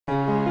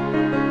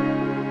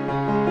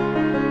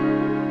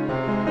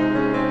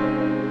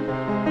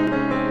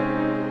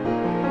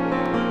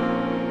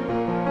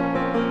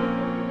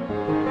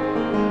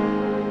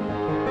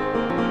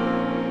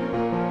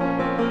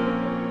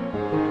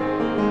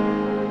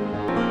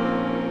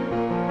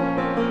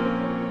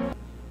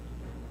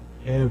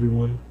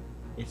everyone,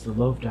 it's the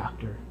Love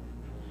Doctor.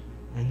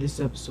 And in this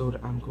episode,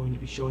 I'm going to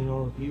be showing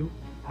all of you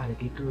how to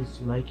get girls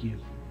to like you.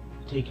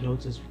 Take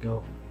notes as we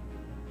go.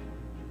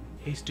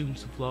 Hey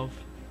students of love,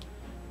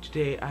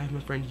 today I have my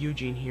friend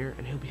Eugene here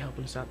and he'll be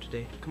helping us out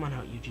today. Come on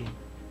out, Eugene.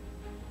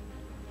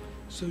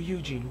 So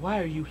Eugene, why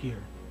are you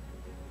here?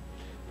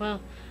 Well,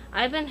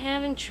 I've been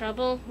having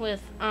trouble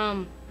with,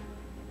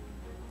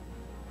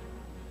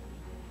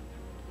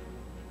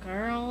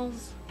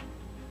 girls.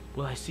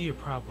 Well, I see your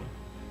problem.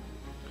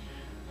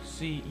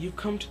 See, you've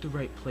come to the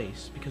right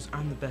place because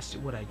I'm the best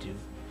at what I do.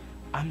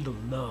 I'm the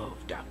Love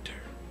Doctor.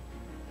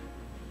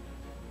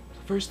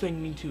 The first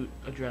thing we need to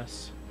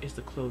address is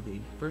the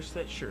clothing. First,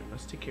 that shirt.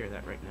 Let's take care of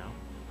that right now.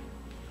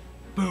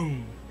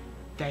 Boom!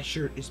 That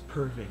shirt is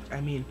perfect.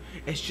 I mean,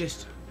 it's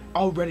just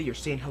already you're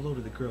saying hello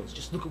to the girls.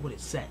 Just look at what it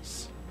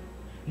says.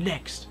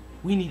 Next,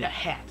 we need a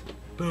hat.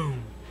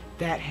 Boom!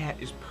 That hat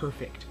is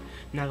perfect.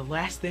 Now the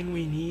last thing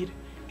we need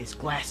is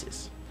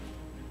glasses.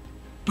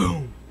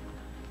 Boom!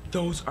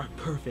 Those are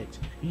perfect.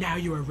 Now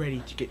you are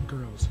ready to get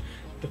girls.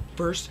 The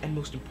first and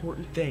most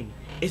important thing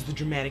is the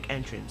dramatic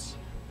entrance.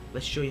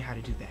 Let's show you how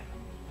to do that.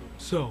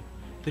 So,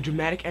 the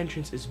dramatic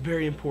entrance is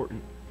very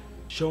important.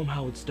 Show them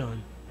how it's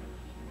done.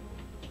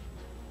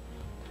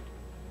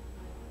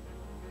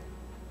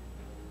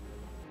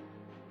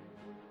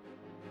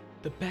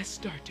 The best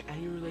start to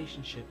any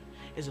relationship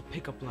is a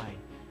pickup line.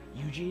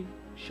 Eugene,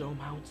 show them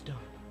how it's done.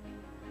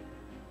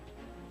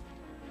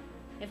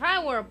 If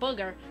I were a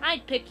booger,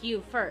 I'd pick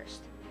you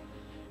first.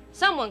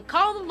 Someone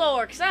call the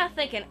Lord, 'cause I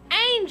think an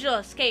angel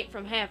escaped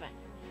from heaven.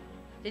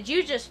 Did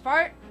you just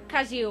fart?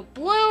 'Cause you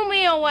blew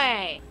me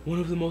away. One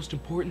of the most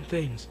important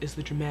things is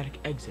the dramatic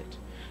exit.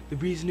 The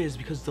reason is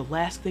because it's the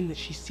last thing that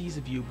she sees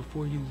of you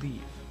before you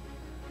leave.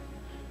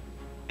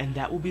 And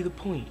that will be the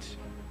point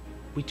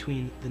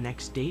between the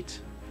next date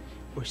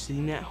or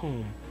sitting at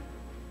home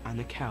on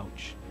the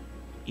couch,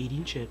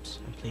 eating chips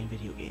and playing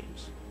video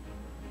games.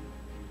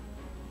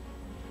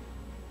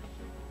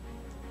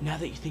 Now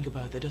that you think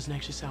about it, that doesn't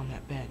actually sound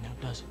that bad now,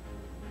 does it?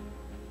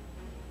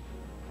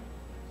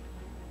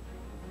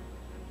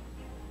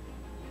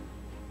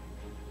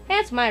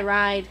 That's my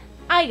ride.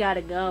 I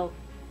gotta go.